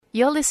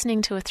You're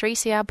listening to a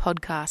 3CR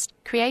podcast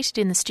created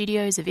in the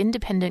studios of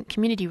independent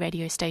community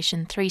radio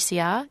station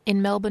 3CR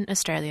in Melbourne,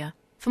 Australia.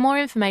 For more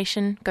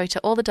information, go to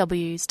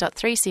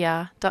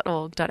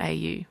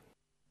allthews.3cr.org.au.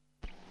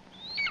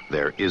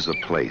 There is a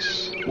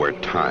place where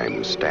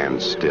time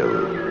stands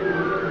still,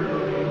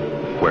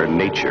 where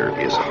nature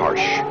is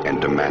harsh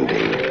and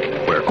demanding,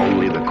 where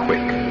only the quick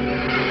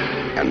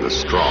and the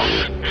strong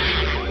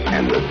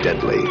and the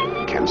deadly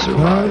can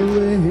survive.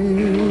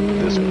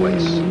 This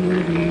place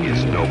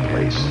is no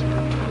place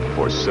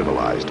for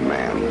civilized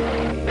man.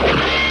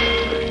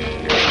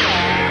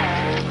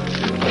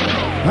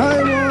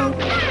 I want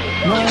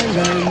my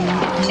land.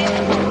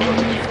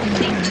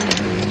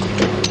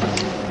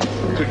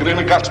 Kick it in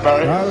the guts,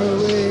 Barry. Far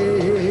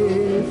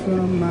away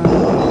from my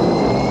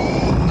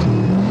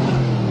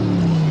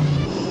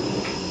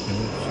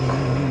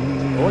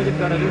All you've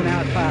got to do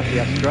now is pass the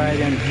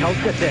Australian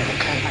culture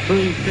test.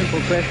 3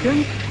 simple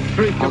questions,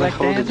 3 correct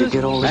answers,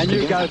 and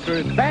you go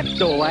through that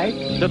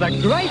doorway to the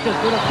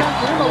greatest little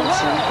country in the world.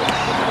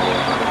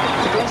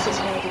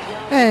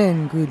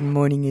 And good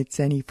morning, it's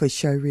Annie for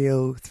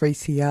Showreel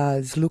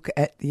 3CR's look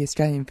at the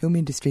Australian film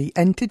industry.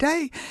 And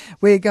today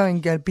we're going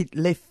to go a bit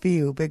left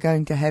field. We're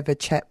going to have a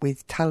chat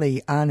with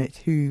Tully Arnott,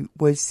 who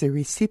was the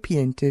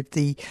recipient of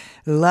the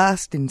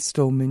last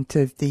instalment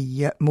of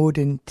the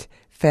Mordaunt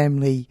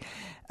Family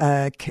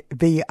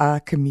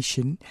VR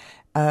Commission.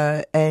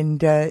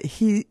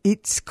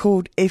 It's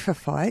called Effa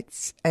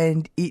Fights,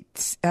 and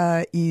it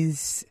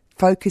is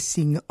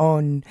focusing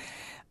on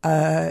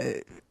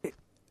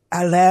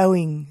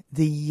allowing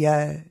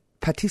the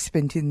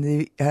participant in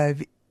the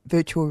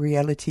virtual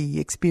reality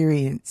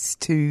experience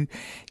to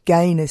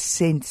gain a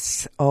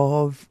sense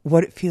of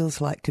what it feels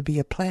like to be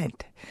a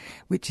plant,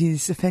 which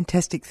is a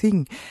fantastic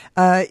thing.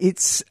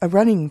 It's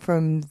running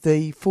from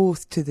the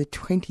 4th to the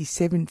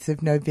 27th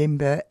of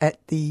November at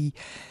the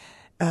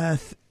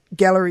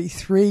Gallery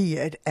 3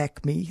 at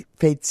Acme,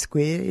 Fed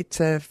Square.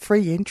 It's a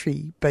free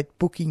entry, but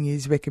booking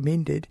is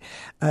recommended.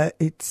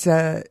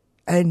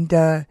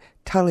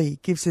 Tully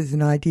gives us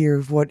an idea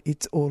of what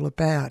it's all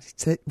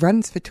about. It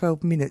runs for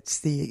 12 minutes,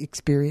 the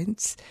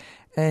experience,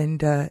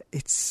 and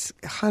it's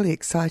a highly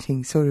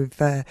exciting sort of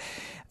a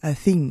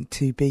thing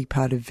to be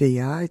part of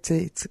VR.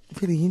 It's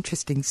really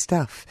interesting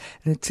stuff,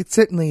 and it's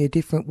certainly a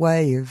different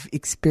way of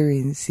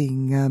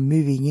experiencing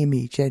moving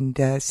image and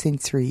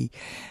sensory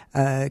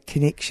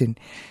connection.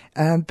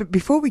 But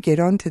before we get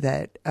on to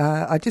that,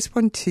 I just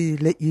want to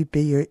let you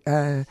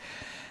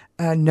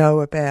know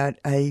about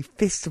a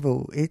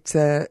festival. It's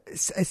a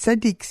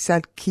Sadiq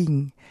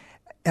Salking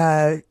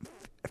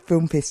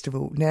film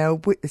festival. Now,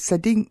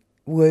 Sadiq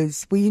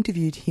we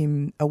interviewed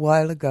him a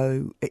while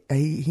ago.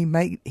 He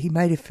made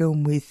a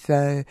film with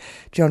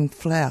John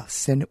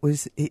Flaus, and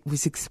it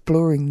was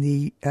exploring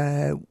the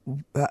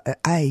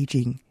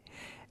aging.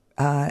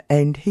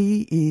 And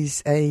he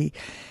is a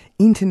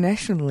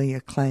internationally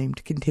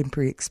acclaimed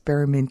contemporary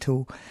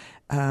experimental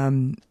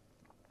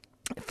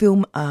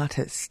film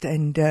artist,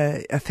 and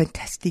a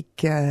fantastic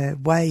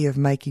way of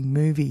making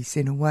movies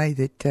in a way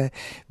that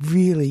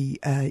really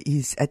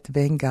is at the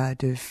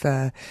vanguard of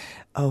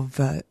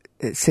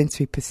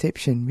sensory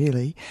perception,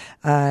 really.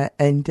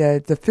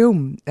 The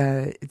film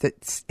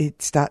it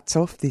starts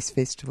off this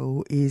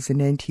festival is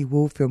an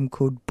anti-war film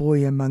called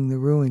Boy Among the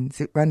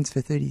Ruins. It runs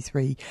for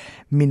 33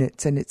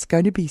 minutes, and it's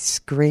going to be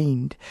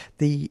screened.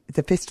 The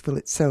festival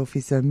itself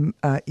is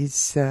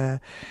a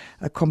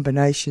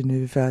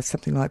combination of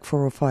something like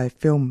 4 or 5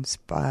 films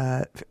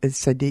by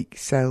Sadiq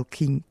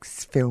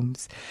Salking's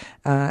films,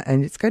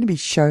 and it's going to be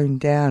shown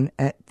down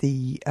at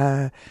the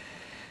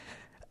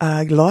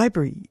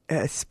library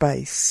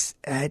space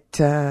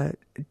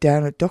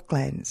down at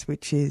Docklands,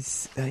 which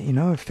is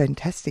a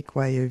fantastic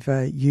way of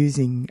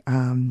using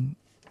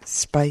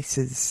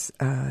spaces.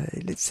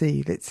 Let's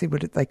see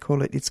what they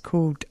call it. It's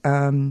called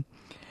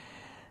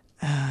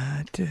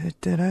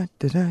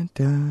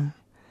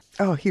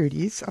Oh, here it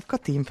is. I've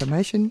got the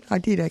information. I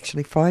did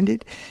actually find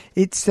it.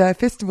 It's a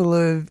festival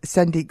of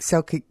Sadiq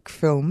Salking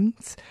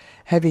films,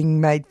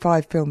 having made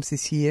 5 films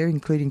this year,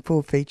 including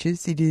 4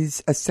 features. It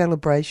is a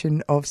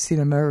celebration of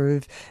cinema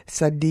of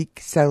Sadiq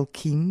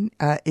Salking,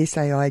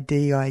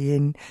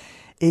 Saidin,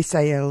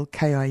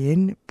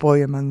 Salkin,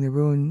 Boy Among the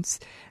Ruins,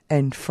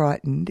 and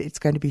Frightened. It's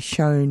going to be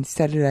shown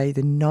Saturday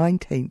the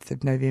 19th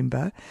of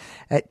November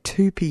at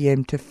 2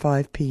 p.m. to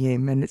 5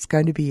 p.m. and it's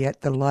going to be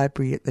at the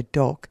library at the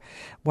Dock,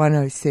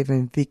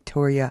 107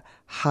 Victoria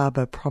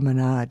Harbour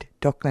Promenade,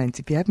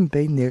 Docklands. If you haven't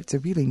been there, it's a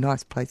really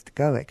nice place to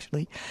go,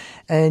 actually.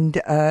 And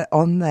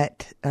on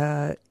that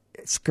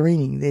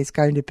screening, there's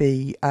going to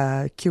be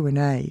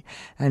Q&A,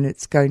 and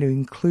it's going to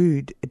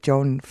include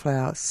John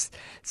Flaus,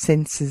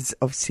 Senses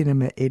of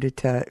Cinema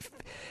editor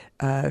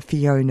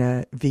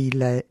Fiona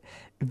Villa,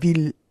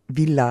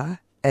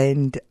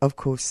 and of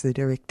course the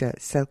director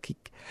Salking.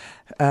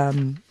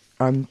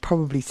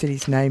 probably said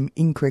his name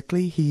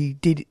incorrectly. He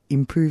did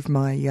improve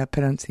my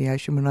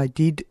pronunciation when I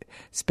did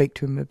speak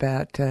to him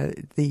about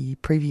the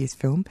previous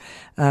film.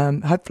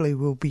 Hopefully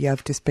we'll be able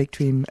to speak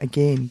to him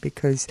again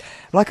because,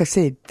 like I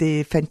said,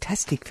 they're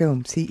fantastic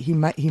films. He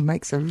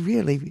makes a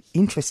really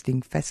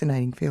interesting,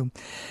 fascinating film.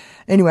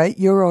 Anyway,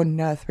 you're on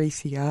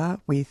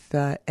 3CR with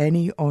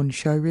Annie on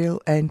Showreel,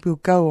 and we'll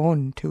go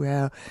on to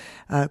our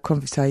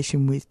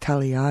conversation with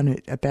Tully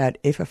Arnott about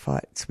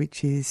Epiphytes,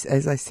 which is,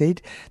 as I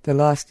said, the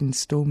last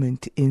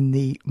instalment in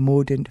the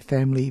Mordaunt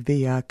Family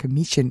VR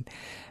Commission.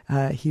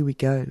 Here we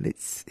go.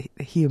 Let's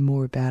hear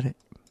more about it.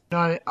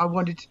 I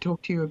wanted to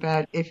talk to you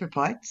about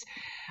Epiphytes.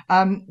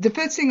 The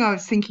first thing I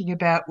was thinking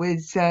about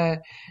was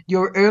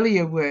your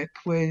earlier work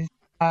was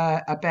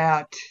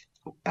about...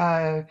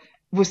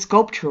 was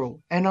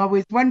sculptural, and I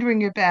was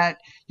wondering about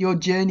your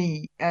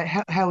journey,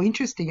 how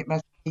interesting it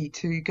must be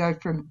to go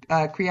from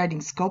creating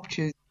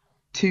sculptures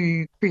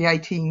to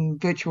creating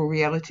virtual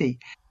reality.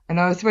 And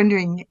I was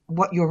wondering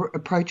what your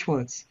approach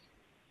was.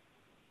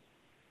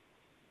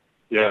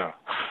 Yeah.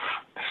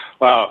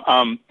 Well,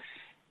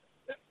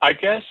 I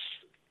guess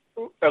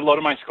a lot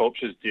of my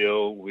sculptures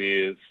deal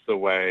with the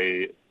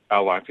way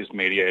our life is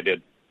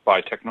mediated by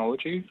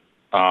technology.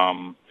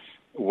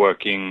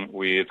 Working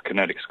with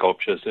kinetic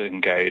sculptures that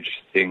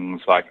engage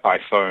things like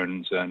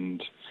iPhones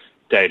and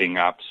dating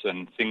apps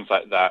and things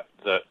like that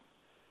that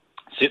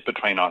sit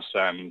between us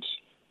and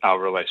our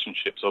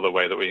relationships or the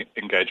way that we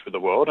engage with the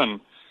world. And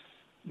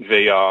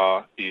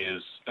VR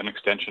is an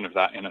extension of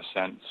that in a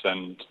sense.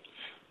 And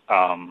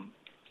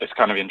it's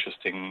kind of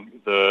interesting.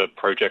 The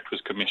project was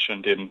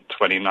commissioned in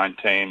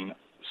 2019,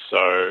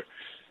 so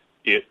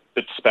it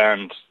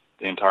spanned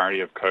the entirety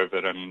of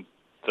COVID and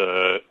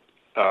the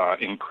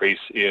increase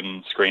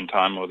in screen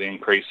time or the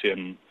increase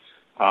in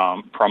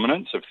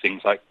prominence of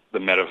things like the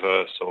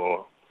metaverse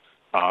or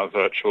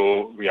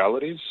virtual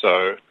realities.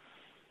 So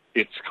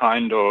it's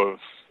kind of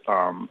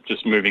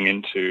just moving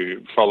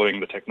into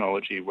following the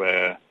technology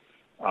where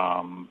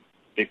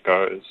it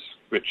goes,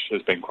 which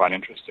has been quite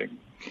interesting.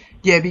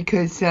 Yeah,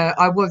 because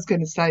I was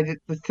going to say that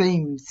the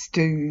themes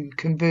do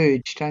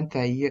converge, don't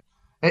they?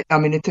 I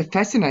mean, it's a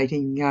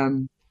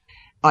fascinating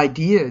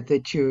idea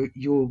that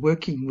you're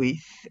working with.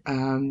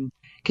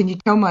 Can you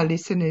tell my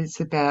listeners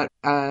about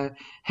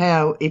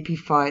how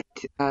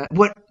epiphyte,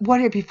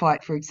 what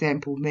epiphyte, for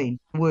example, means?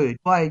 Word.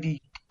 Why have you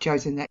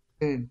chosen that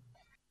term?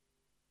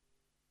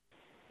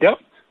 Yep.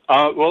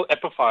 Well,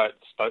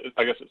 epiphytes,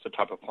 I guess it's a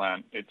type of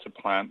plant. It's a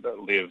plant that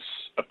lives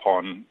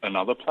upon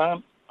another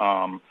plant.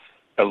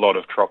 A lot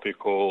of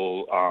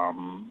tropical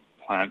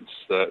plants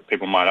that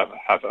people might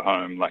have at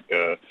home, like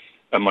a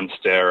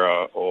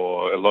monstera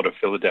or a lot of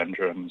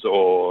philodendrons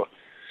or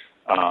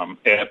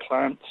air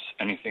plants,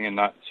 anything in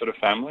that sort of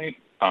family.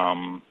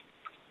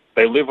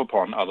 They live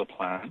upon other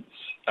plants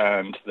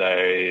and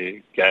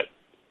they get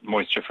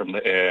moisture from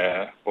the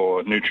air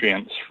or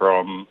nutrients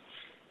from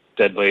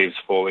dead leaves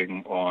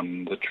falling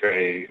on the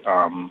tree.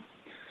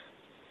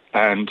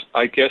 And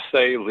I guess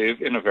they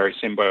live in a very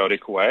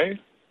symbiotic way,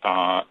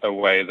 a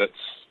way that's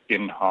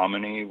in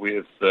harmony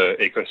with the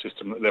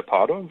ecosystem that they're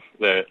part of.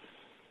 They're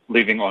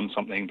living on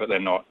something, but they're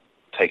not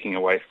taking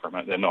away from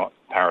it. They're not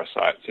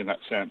parasites in that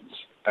sense.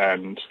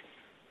 And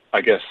I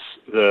guess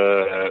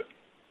the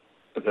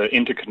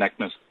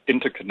interconnectedness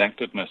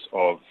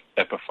of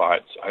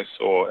epiphytes I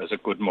saw as a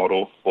good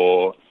model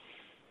for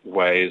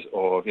ways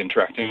of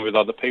interacting with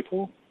other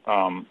people,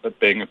 but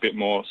being a bit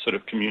more sort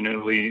of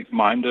communally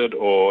minded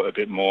or a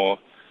bit more,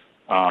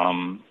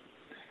 a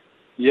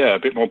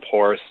bit more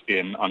porous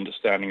in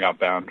understanding our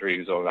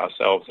boundaries of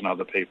ourselves and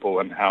other people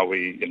and how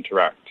we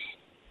interact.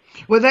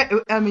 Well,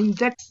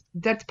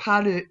 that's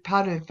part of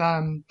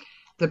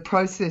the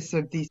process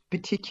of this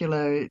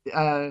particular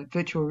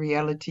virtual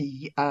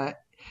reality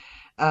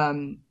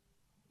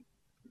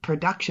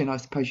production, I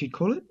suppose you'd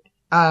call it,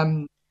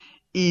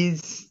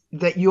 is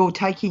that you're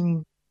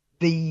taking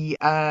the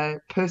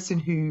person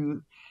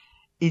who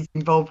is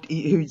involved,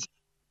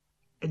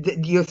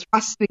 you're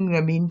thrusting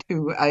them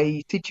into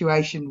a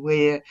situation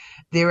where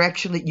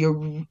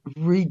you're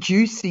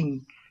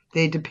reducing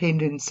their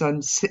dependence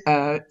on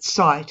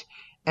sight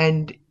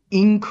and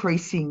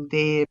increasing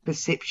their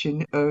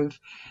perception of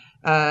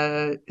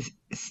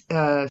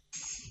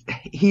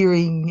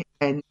hearing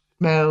and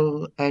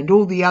smell and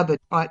all the other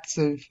types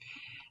of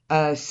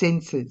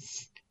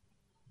senses.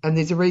 And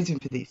there's a reason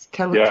for this.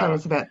 Tell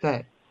us about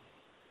that.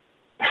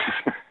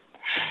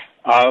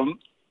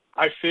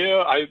 I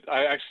feel I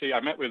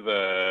met with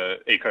an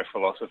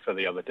eco-philosopher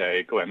the other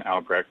day, Glenn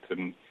Albrecht,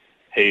 and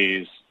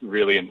he's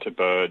really into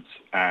birds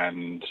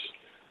and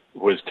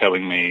was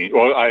telling me,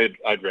 well,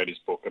 I'd read his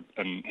book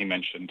and he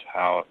mentioned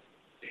how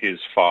his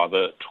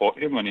father taught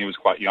him when he was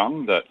quite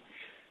young that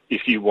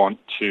if you want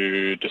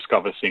to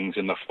discover things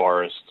in the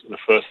forest, the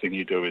first thing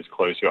you do is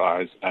close your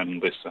eyes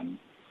and listen.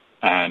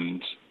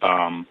 And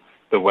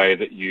the way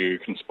that you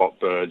can spot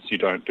birds, you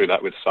don't do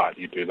that with sight,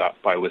 you do that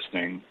by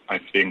listening. I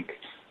think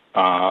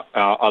our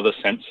other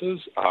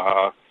senses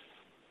are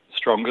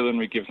stronger than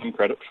we give them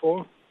credit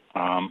for.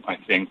 I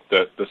think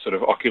that the sort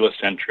of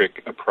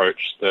oculocentric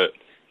approach that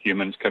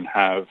humans can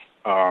have,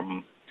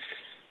 I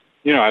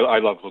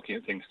love looking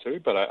at things too,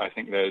 but I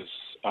think there's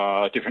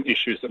different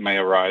issues that may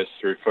arise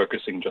through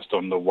focusing just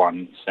on the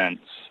one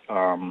sense.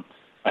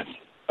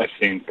 I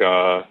think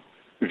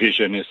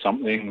vision is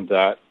something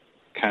that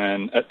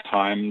can at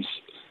times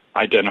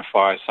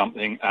identify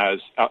something as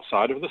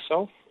outside of the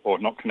self or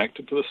not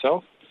connected to the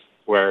self,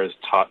 whereas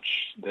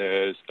touch,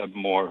 there's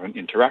more of an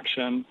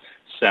interaction.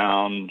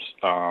 Sound,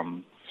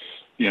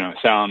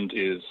 sound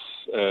is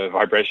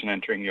vibration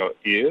entering your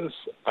ears.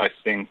 I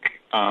think,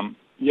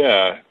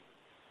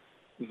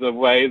 the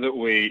way that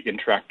we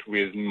interact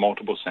with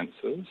multiple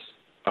senses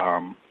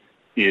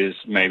is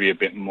maybe a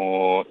bit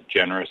more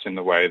generous in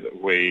the way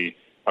that we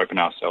open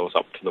ourselves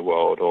up to the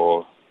world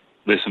or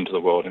listen to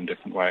the world in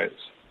different ways.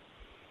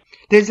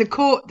 There's a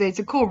core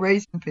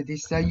reason for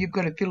this. So you've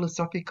got a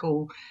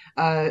philosophical,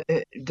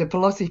 the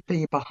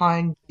philosophy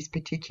behind this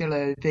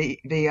particular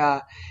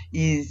VR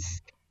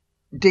is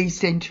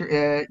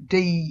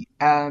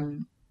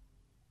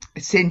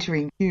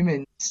centering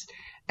humans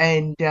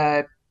and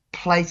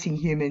placing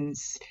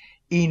humans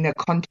in a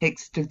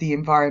context of the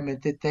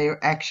environment that they are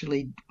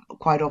actually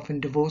quite often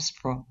divorced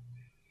from.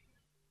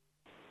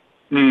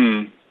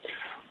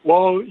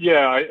 Well,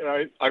 yeah,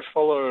 I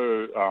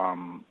follow,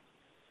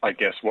 I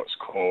guess, what's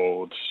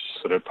called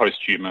sort of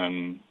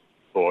post-human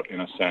thought,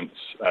 in a sense,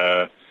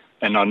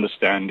 an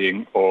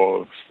understanding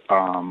of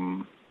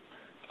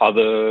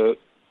other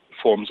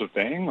forms of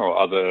being or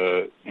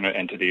other,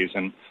 entities.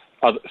 And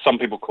some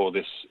people call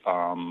this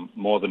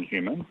more than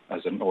human,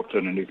 as an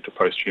alternative to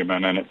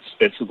post-human, and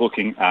it's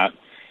looking at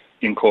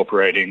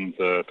incorporating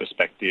the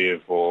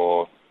perspective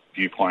or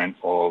viewpoint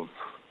of,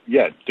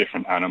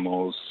 different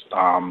animals.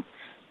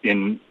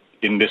 In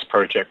this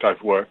project,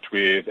 I've worked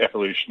with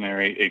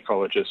evolutionary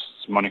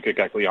ecologist Monica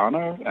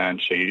Gagliano, and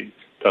she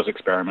does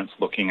experiments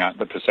looking at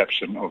the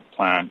perception of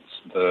plants,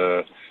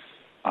 the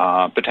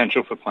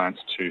potential for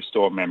plants to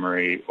store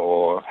memory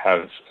or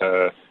have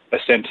a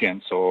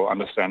sentience or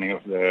understanding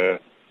of their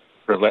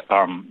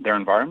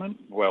environment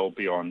well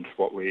beyond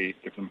what we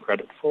give them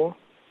credit for.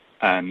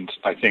 And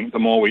I think the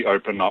more we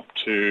open up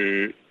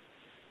to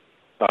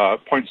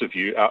points of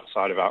view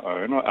outside of our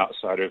own or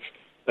outside of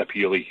a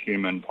purely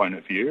human point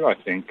of view, I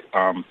think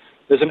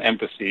there's an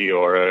empathy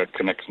or a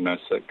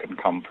connectedness that can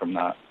come from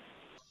that.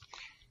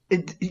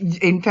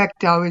 In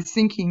fact, I was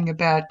thinking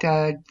about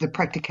the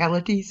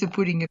practicalities of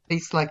putting a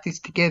piece like this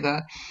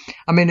together.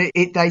 I mean,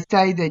 they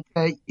say that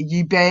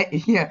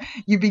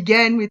you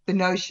began with the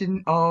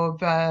notion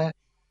of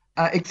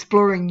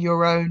exploring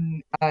your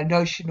own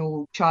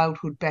notional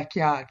childhood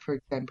backyard, for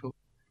example.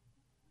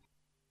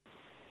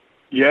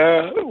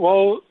 Yeah,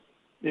 well,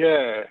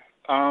 yeah.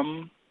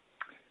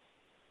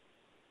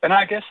 And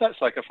I guess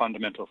that's like a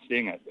fundamental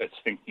thing. It's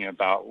thinking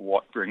about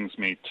what brings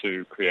me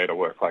to create a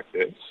work like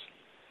this.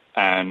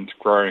 And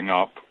growing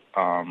up,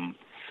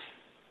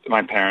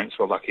 my parents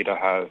were lucky to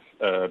have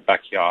a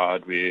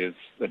backyard with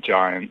a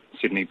giant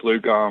Sydney blue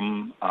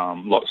gum,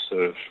 lots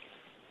of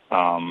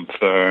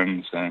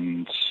ferns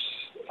and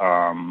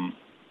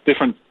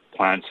different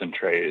plants and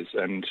trees.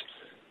 And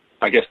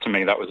I guess to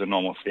me that was a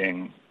normal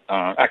thing.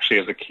 Actually,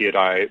 as a kid,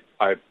 I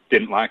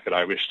didn't like it.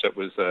 I wished it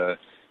was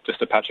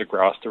just a patch of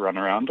grass to run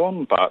around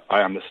on, but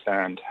I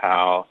understand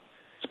how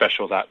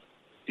special that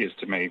is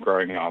to me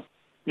growing up.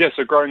 Yeah,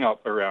 so growing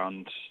up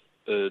around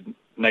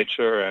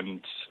nature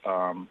and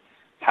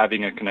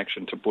having a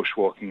connection to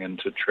bushwalking and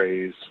to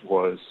trees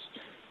was,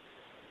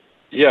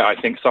 I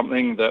think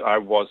something that I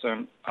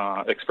wasn't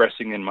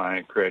expressing in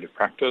my creative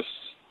practice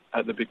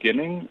at the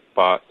beginning,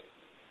 but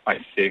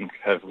I think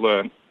have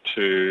learned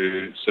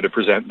to sort of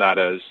present that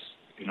as,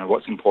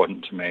 what's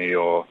important to me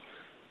or,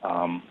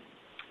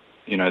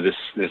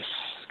 this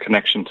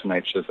connection to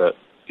nature that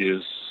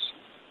is,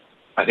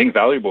 I think,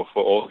 valuable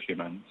for all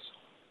humans.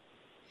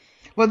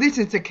 Well, this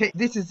is a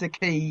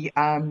key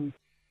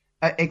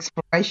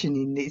exploration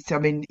in this. I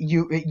mean,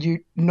 you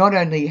not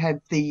only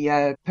have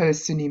the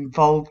person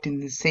involved in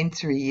the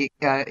sensory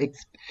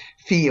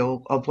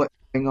feel of what's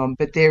going on,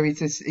 but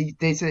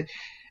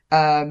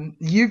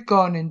you've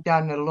gone and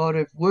done a lot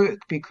of work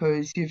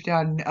because you've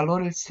done a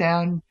lot of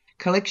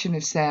collection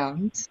of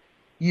sounds.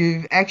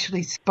 You've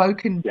actually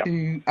spoken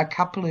to a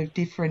couple of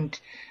different,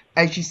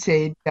 as you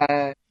said,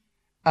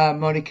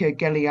 Monica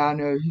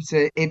Gagliano, who's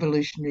an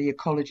evolutionary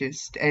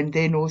ecologist, and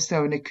then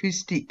also an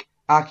acoustic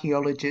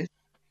archaeologist,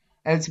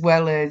 as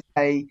well as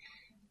a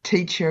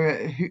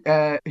teacher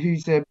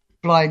who's a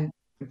blind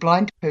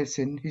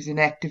person, who's an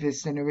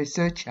activist and a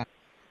researcher.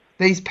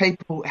 These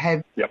people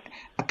have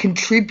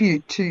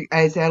contribute to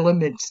as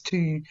elements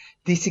to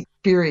this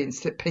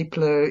experience that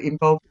people are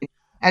involved in.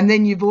 And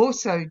then you've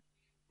also,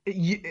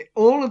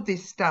 all of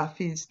this stuff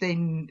is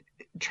then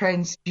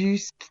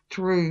transduced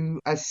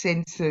through a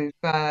sense of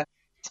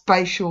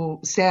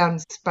spatial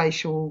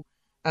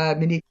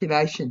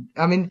manipulation.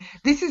 I mean,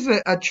 this is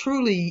a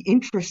truly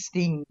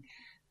interesting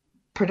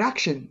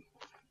production.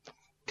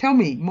 Tell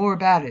me more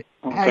about it.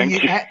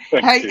 Thank you.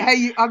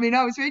 I mean,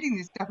 I was reading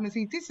this stuff and I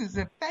think this is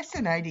a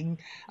fascinating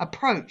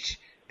approach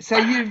So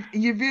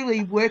you've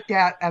really worked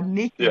out a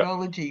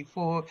methodology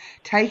for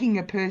taking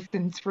a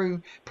person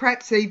through,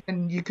 perhaps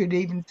even you could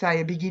even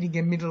say a beginning,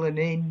 a middle, and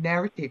end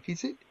narrative,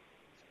 is it?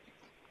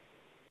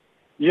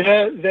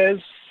 Yeah,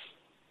 there's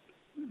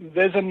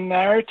a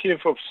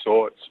narrative of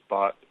sorts,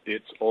 but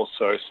it's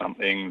also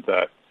something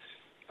that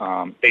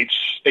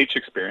each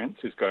experience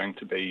is going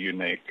to be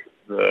unique.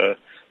 The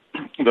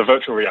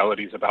virtual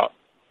reality is about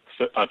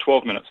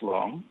 12 minutes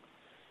long,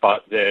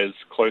 but there's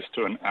close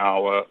to an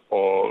hour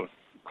of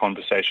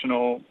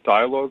conversational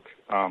dialogue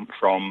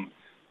from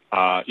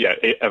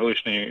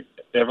evolutionary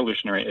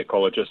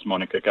ecologist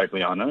Monica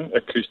Gagliano,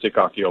 acoustic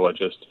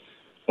archaeologist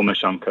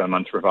Umashankar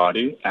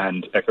Mantravadi,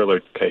 and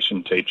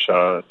echolocation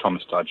teacher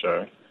Thomas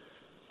Darjo.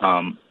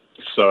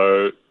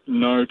 So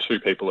no two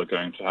people are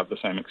going to have the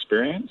same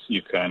experience.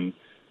 You can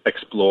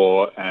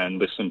explore and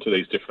listen to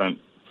these different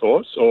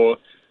thoughts, or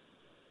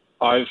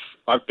I've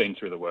been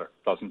through the work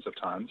dozens of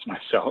times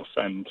myself,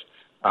 and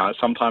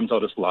sometimes I'll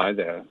just lie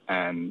there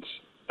and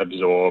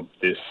absorb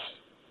this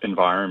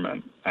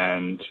environment.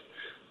 And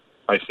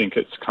I think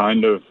it's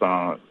kind of,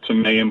 to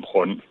me,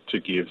 important to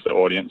give the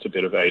audience a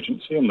bit of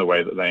agency in the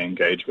way that they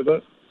engage with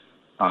it.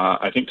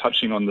 I think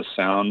touching on the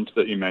sound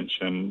that you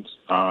mentioned,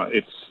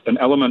 it's an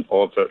element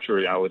of virtual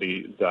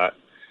reality that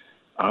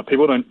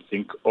people don't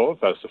think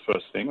of as the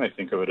first thing. They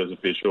think of it as a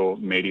visual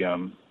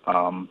medium.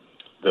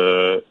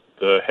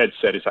 The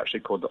headset is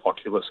actually called the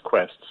Oculus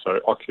Quest. So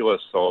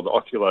Oculus, or the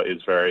Ocular,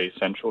 is very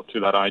central to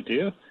that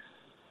idea.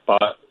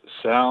 But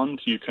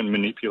sound you can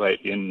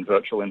manipulate in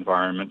virtual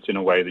environments in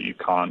a way that you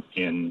can't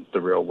in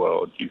the real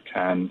world. You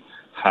can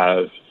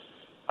have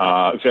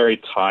very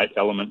tight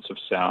elements of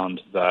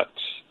sound that,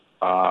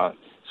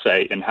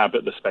 say,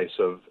 inhabit the space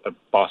of a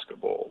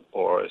basketball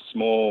or a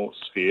small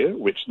sphere,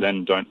 which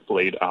then don't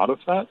bleed out of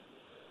that.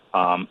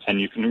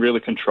 And you can really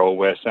control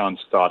where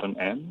sounds start and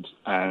end.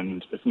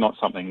 And it's not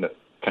something that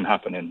can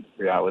happen in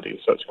reality.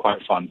 So it's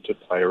quite fun to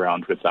play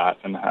around with that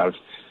and have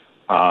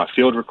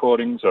field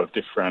recordings of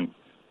different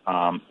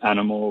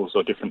animals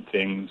or different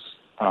things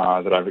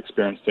that I've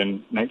experienced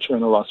in nature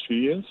in the last few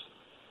years.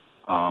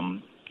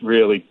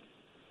 Really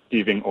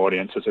giving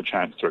audiences a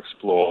chance to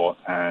explore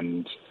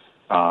and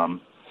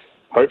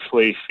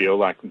hopefully feel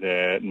like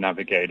they're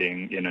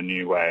navigating in a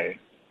new way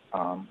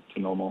to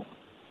normal.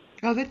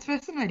 Oh, that's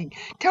fascinating.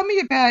 Tell me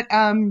about...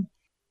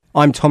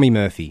 I'm Tommy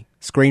Murphy,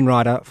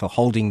 screenwriter for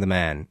Holding the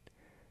Man.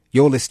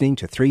 You're listening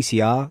to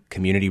 3CR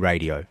Community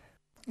Radio.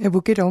 And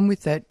we'll get on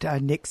with that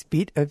next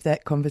bit of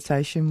that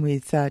conversation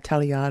with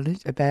Tully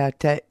Ireland about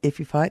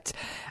epiphytes.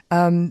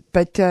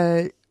 But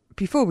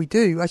before we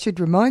do, I should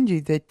remind you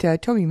that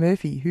Tommy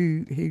Murphy,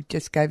 who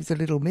just gave us a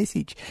little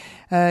message,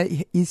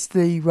 is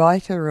the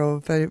writer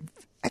of a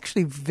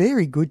actually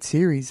very good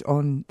series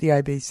on the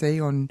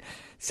ABC on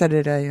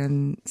Saturday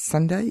and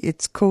Sunday.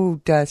 It's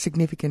called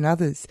Significant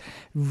Others.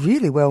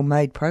 Really well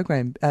made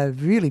program,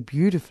 really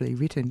beautifully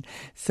written.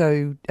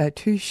 So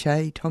touche,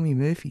 Tommy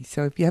Murphy.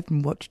 So if you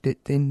haven't watched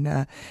it,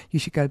 then you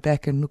should go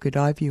back and look at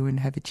iView and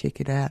have a check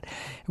it out.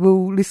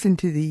 We'll listen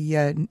to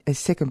the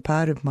second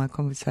part of my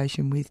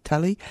conversation with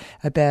Tully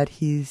about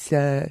his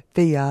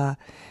VR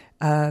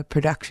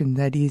production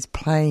that is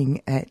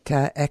playing at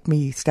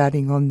ACME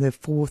starting on the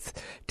 4th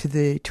to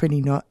the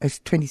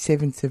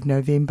 27th of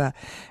November.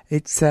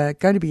 It's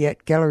going to be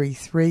at Gallery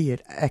 3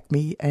 at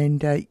ACME,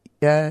 and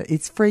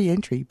it's free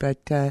entry,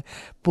 but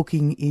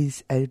booking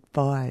is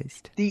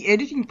advised. The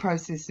editing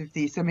process of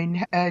this, I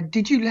mean,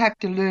 did you have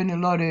to learn a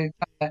lot of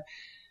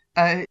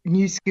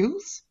new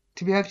skills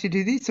to be able to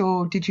do this,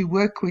 or did you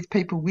work with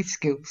people with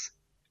skills?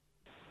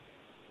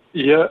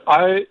 Yeah,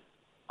 I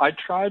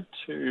tried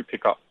to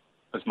pick up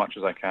as much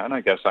as I can. I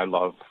guess I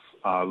love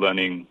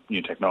learning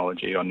new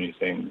technology or new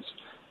things.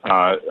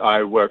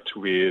 I worked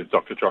with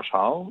Dr. Josh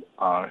Hull,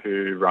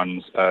 who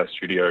runs a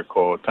studio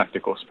called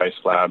Tactical Space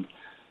Lab,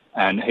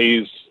 and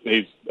he's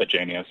a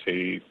genius.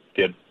 He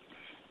did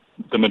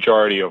the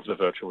majority of the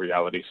virtual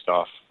reality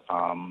stuff,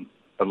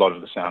 a lot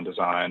of the sound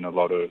design, a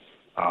lot of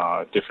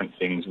different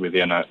things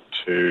within it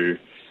to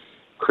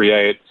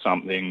create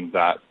something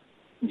that,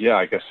 yeah,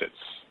 I guess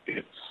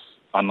it's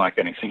unlike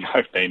anything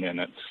I've been in.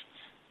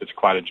 It's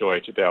quite a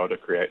joy to be able to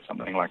create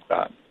something like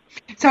that.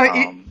 So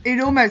it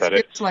almost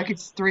looks like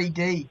it's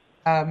 3D.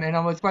 And I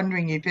was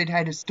wondering if it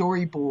had a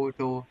storyboard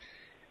or,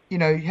 you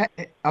know,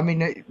 I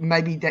mean,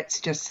 maybe that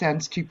just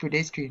sounds too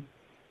pedestrian.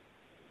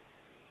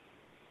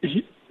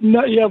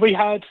 No, yeah, we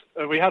had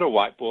a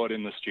whiteboard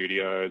in the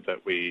studio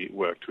that we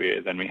worked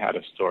with, and we had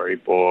a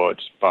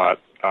storyboard. But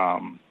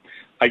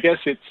I guess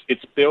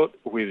it's built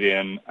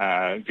within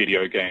a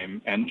video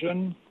game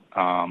engine,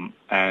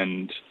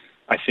 and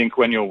I think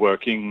when you're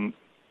working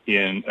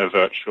in a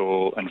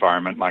virtual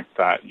environment like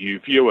that, you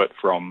view it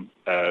from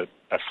a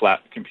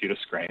flat computer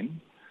screen,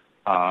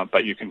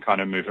 but you can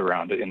kind of move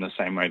around it in the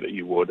same way that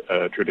you would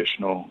a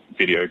traditional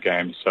video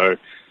game. So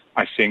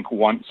I think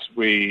once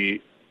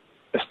we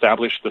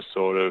establish the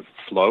sort of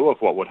flow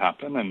of what would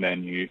happen, and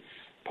then you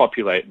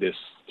populate this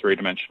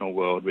three-dimensional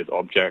world with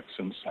objects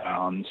and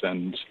sounds,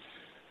 and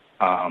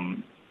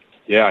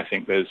I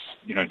think there's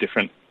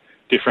different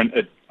different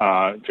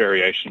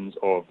variations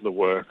of the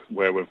work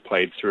where we've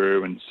played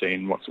through and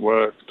seen what's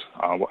worked,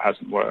 what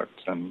hasn't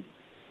worked, and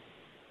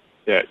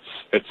yeah,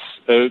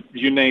 it's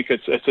unique.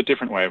 It's a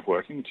different way of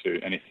working to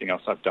anything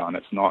else I've done.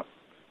 It's not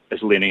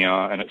as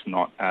linear, and it's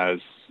not as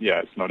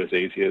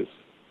easy as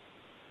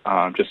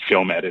just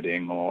film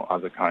editing or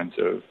other kinds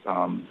of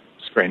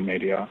screen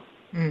media.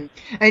 Mm.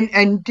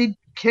 And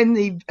can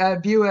the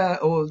viewer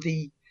or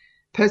the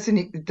person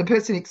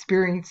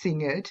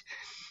experiencing it,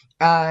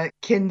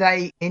 can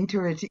they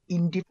enter it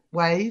in different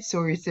ways,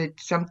 or is it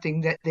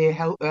something that they're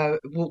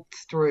walked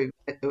through,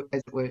 as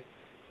it were?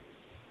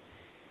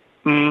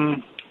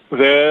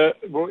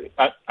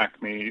 At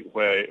ACME,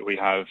 where we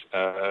have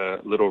a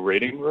little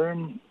reading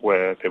room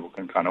where people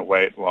can kind of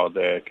wait while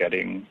they're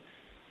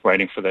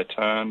waiting for their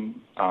turn,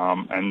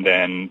 and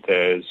then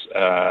there's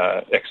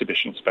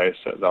exhibition space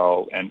that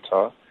they'll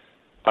enter.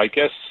 I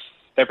guess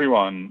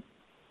everyone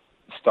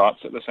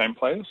starts at the same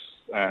place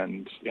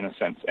and, in a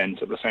sense,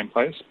 ends at the same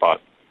place,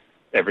 but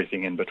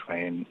everything in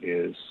between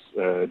is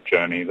a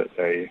journey that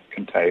they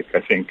can take.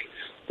 I think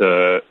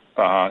the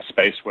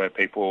space where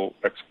people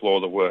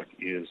explore the work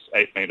is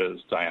 8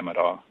 meters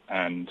diameter,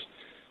 and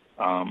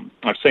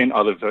I've seen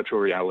other virtual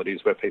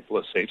realities where people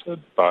are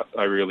seated, but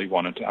I really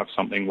wanted to have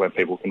something where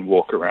people can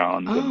walk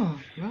around and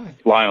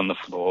lie on the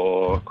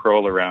floor,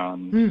 crawl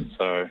around.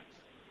 So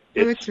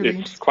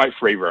it's quite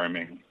free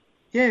roaming.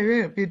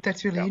 Yeah,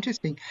 that's really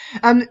interesting.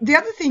 The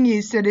other thing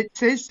is that it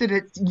says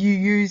that you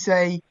use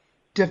a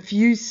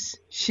diffuse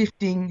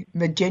shifting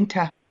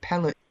magenta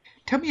palette.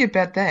 Tell me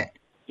about that.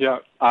 Yeah,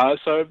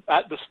 so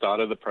at the start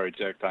of the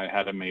project, I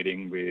had a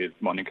meeting with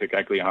Monica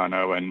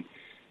Gagliano, and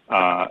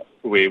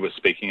we were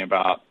speaking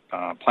about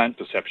plant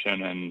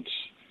perception, and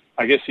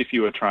I guess if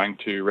you were trying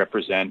to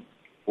represent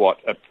what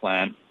a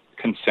plant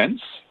can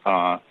sense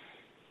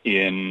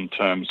in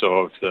terms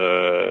of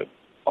the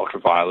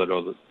ultraviolet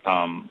or the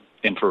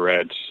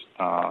infrared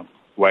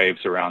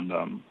waves around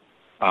them,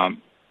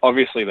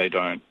 obviously they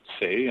don't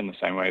see in the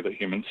same way that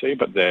humans see,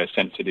 but they're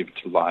sensitive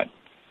to light.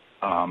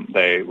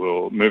 They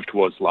will move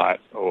towards light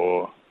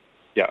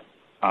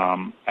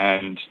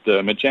and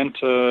the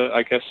magenta,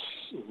 I guess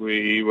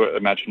we were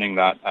imagining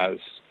that as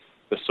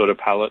the sort of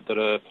palette that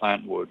a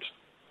plant would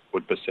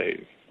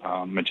perceive.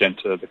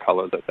 Magenta, the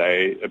color that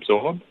they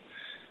absorb.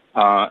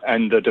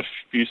 And the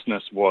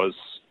diffuseness was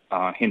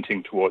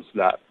hinting towards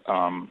that,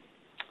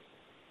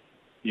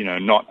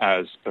 not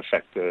as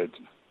perfected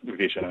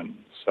vision.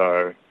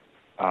 So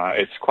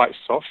it's quite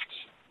soft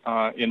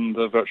in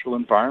the virtual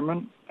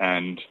environment,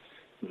 and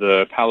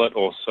the palette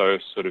also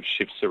sort of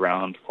shifts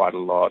around quite a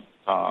lot.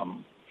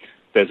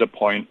 There's a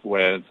point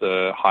where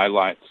the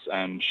highlights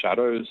and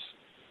shadows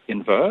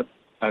invert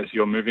as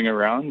you're moving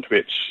around,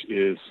 which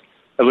is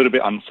a little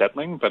bit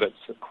unsettling, but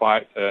it's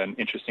quite an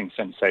interesting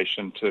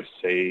sensation to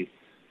see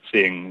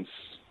things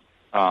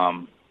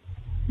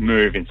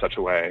move in such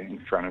a way in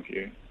front of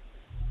you.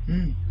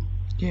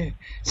 Yeah.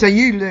 So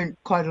you learned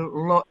quite a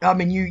lot. I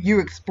mean, you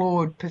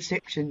explored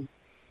perception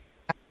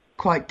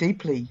quite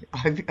deeply,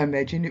 I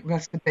imagine. It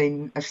must have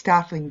been a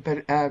startling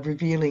but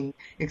revealing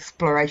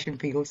exploration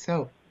for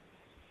yourself.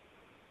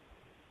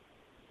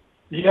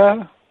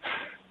 Yeah,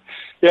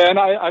 and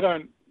I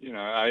don't,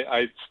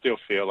 I still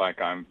feel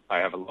like I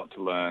have a lot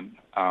to learn.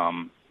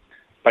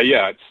 But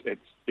yeah,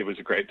 it was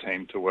a great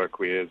team to work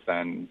with,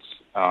 and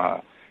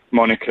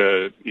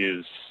Monica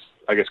is,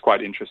 I guess,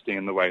 quite interesting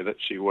in the way that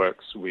she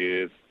works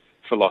with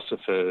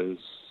philosophers,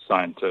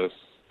 scientists,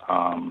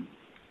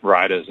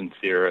 writers, and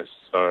theorists.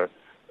 So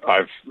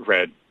I've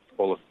read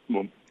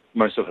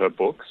most of her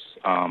books,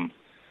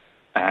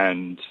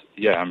 and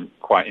yeah, I'm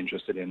quite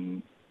interested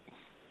in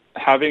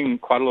having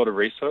quite a lot of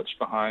research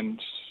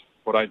behind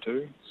what I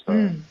do. So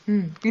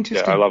interesting.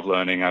 Yeah, I love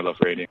learning. I love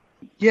reading.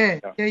 Yeah.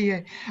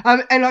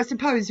 And I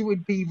suppose it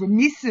would be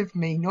remiss of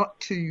me not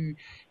to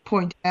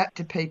point out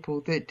to people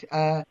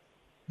that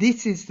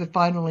this is the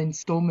final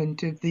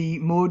instalment of the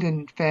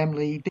Morden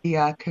Family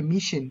VR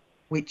Commission,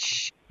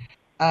 which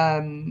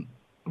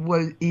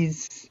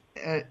is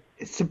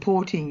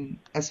supporting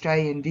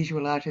Australian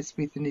visual artists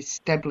with an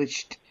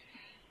established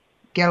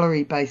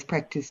gallery-based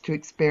practice to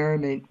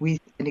experiment with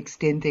and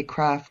extend their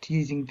craft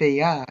using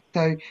VR.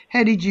 So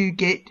how did you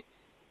get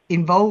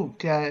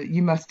involved?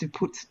 You must have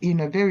put in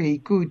a very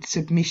good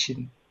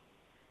submission.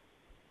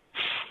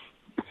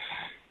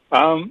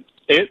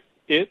 It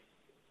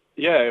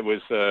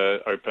was an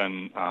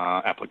open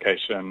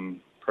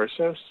application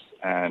process,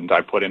 and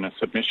I put in a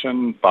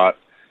submission, but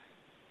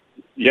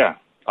yeah,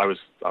 I was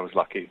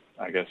lucky,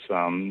 I guess.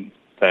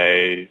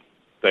 They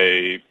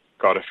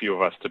got a few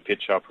of us to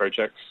pitch our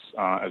projects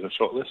as a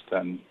shortlist,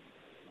 and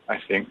I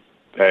think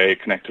they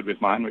connected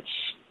with mine,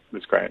 which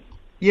was great.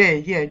 Yeah,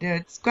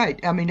 it's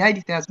great. I mean,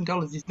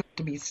 $80,000 is not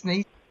to be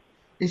sneezed,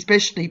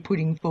 especially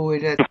putting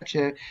forward such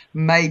a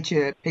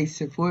major piece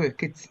of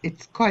work.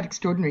 It's quite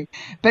extraordinary.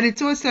 But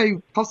it's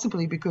also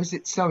possibly because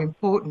it's so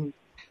important,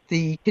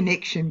 the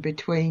connection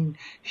between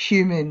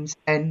humans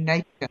and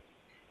nature,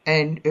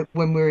 and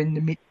when we're in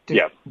the midst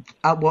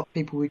of what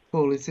people would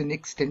call as an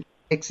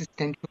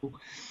existential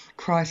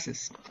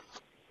crisis.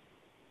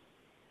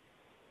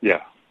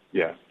 Yeah.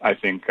 I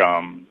think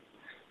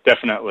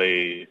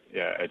definitely,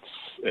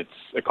 it's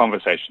a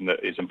conversation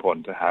that is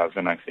important to have,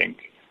 and I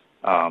think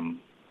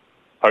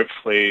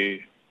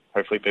hopefully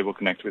people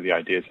connect with the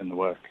ideas in the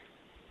work.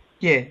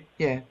 Yeah.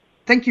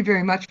 Thank you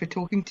very much for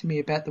talking to me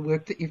about the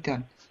work that you've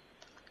done.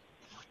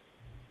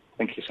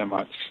 Thank you so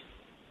much.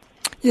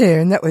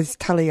 Yeah, and that was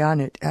Tully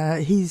Arnott.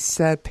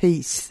 His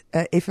piece,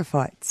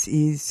 Epiphytes,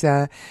 is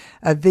a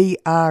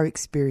VR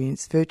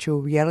experience,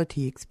 virtual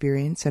reality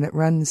experience, and it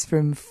runs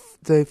from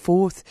the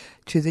 4th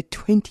to the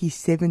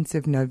 27th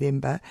of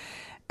November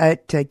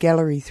at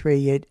Gallery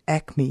 3 at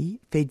Acme,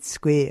 Fed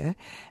Square,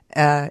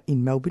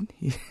 in Melbourne.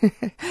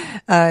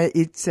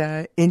 Its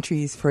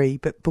entry is free,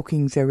 but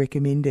bookings are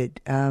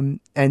recommended. And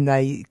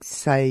they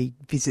say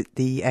visit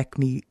the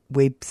Acme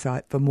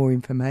website for more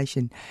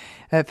information.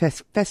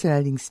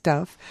 Fascinating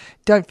stuff.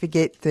 Don't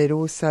forget that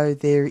also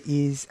there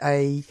is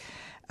a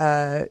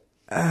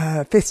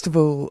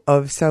festival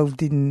of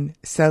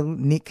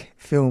Selznick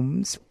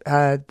films,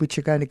 which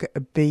are going to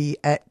be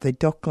at the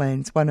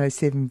Docklands,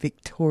 107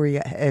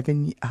 Victoria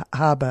Avenue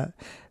Harbour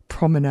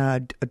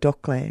Promenade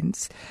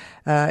Docklands.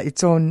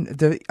 It's on,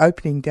 the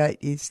opening date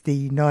is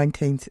the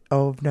 19th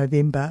of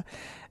November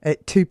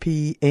at 2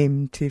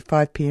 p.m. to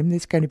 5 p.m.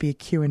 There's going to be a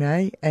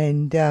Q&A,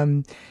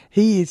 and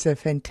he is a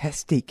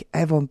fantastic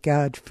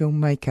avant-garde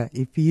filmmaker.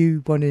 If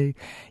you want to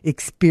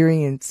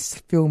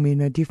experience film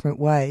in a different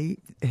way,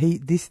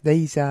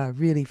 these are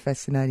really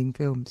fascinating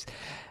films.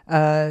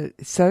 So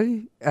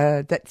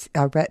that's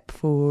our wrap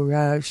for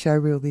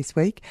Showreel this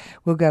week.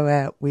 We'll go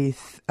out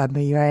with a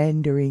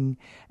meandering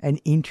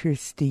and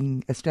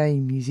interesting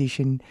Australian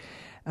musician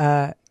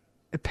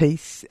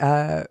piece,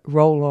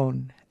 Roll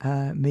On,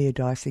 Mia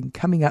Dyson.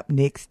 Coming up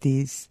next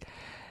is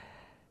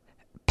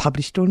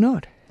Published or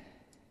Not.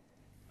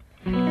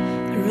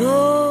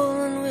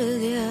 Rolling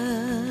with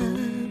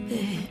you,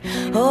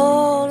 babe,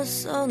 all a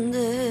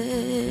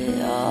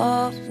Sunday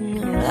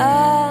afternoon.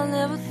 I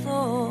never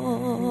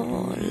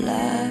thought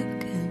life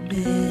could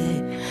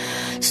be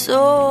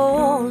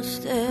so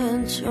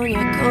stench when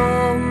you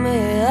call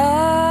me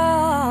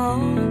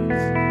out,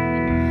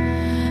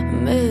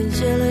 made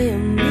jelly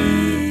of me.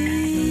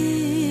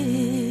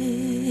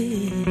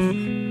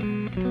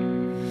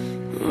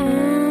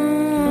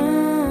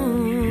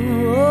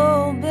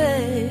 Oh,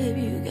 babe,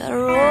 you gotta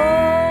roll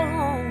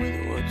on with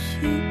what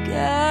you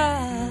got.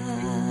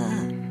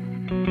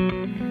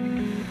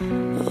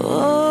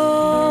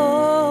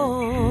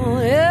 Oh,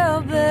 yeah,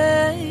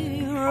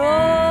 babe,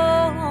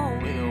 roll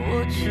on with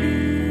what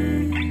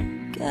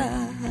you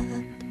got.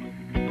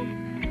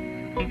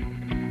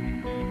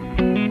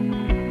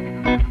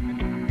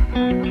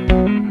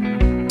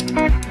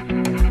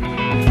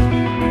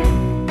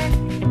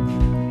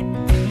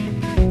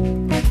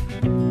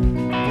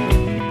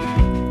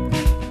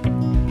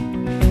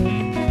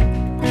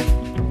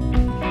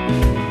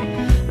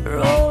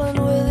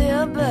 Rolling with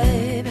you,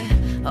 baby,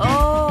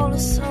 all a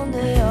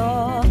Sunday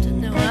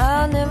afternoon.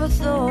 I never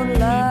thought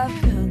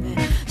life could be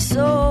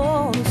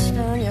so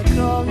stern. You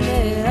called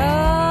me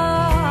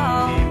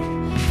out,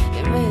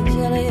 you made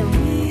jelly of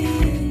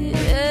me,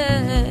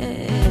 yeah.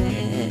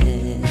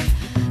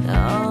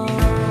 Oh,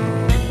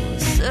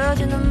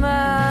 searching the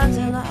minds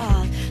and the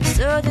heart,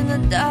 searching the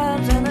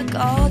dimes and the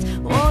cards,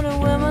 wondering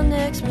where my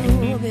next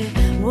move will be,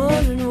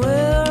 wondering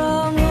where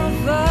I'm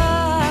gonna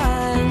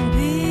find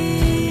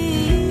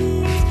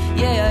peace.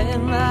 Yeah,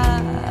 in my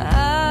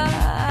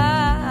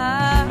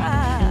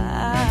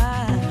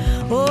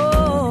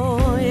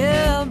oh,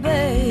 yeah,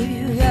 babe,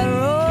 you gotta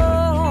roll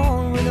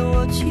on with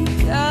what you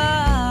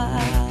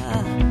got.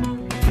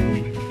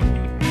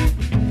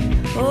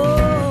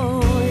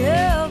 Oh,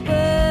 yeah,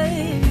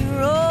 babe, you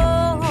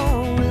roll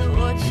on with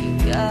what you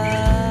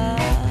got.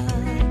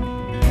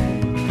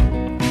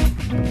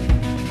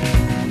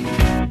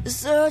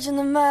 Searching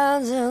the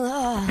minds and the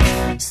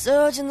heart,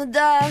 searching the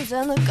dimes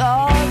and the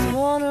cards,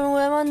 wondering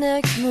where my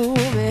next move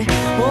is,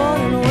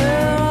 wondering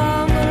where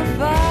I'm gonna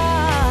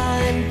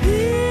find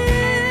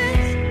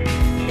peace.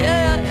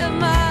 Yeah, in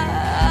my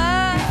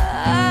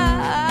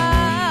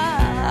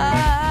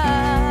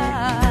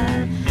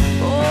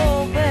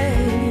oh,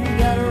 baby, you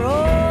gotta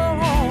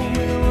roll on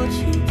with what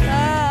you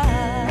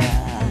got.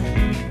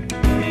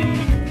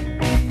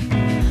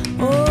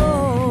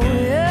 Oh,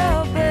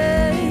 yeah,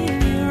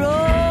 baby,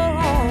 roll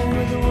on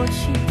with what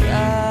you got.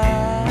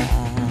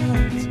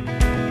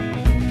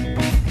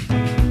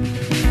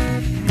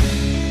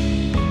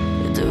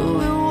 Do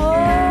we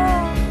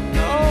want to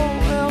know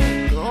where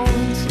we're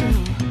going to?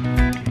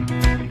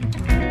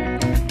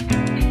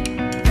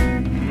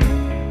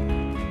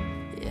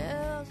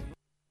 Yes.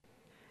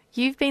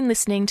 You've been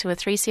listening to a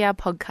 3CR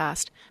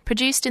podcast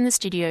produced in the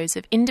studios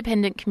of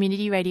independent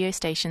community radio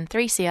station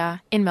 3CR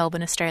in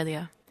Melbourne,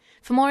 Australia.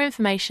 For more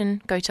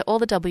information, go to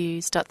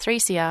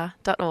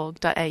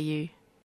allthews.3cr.org.au.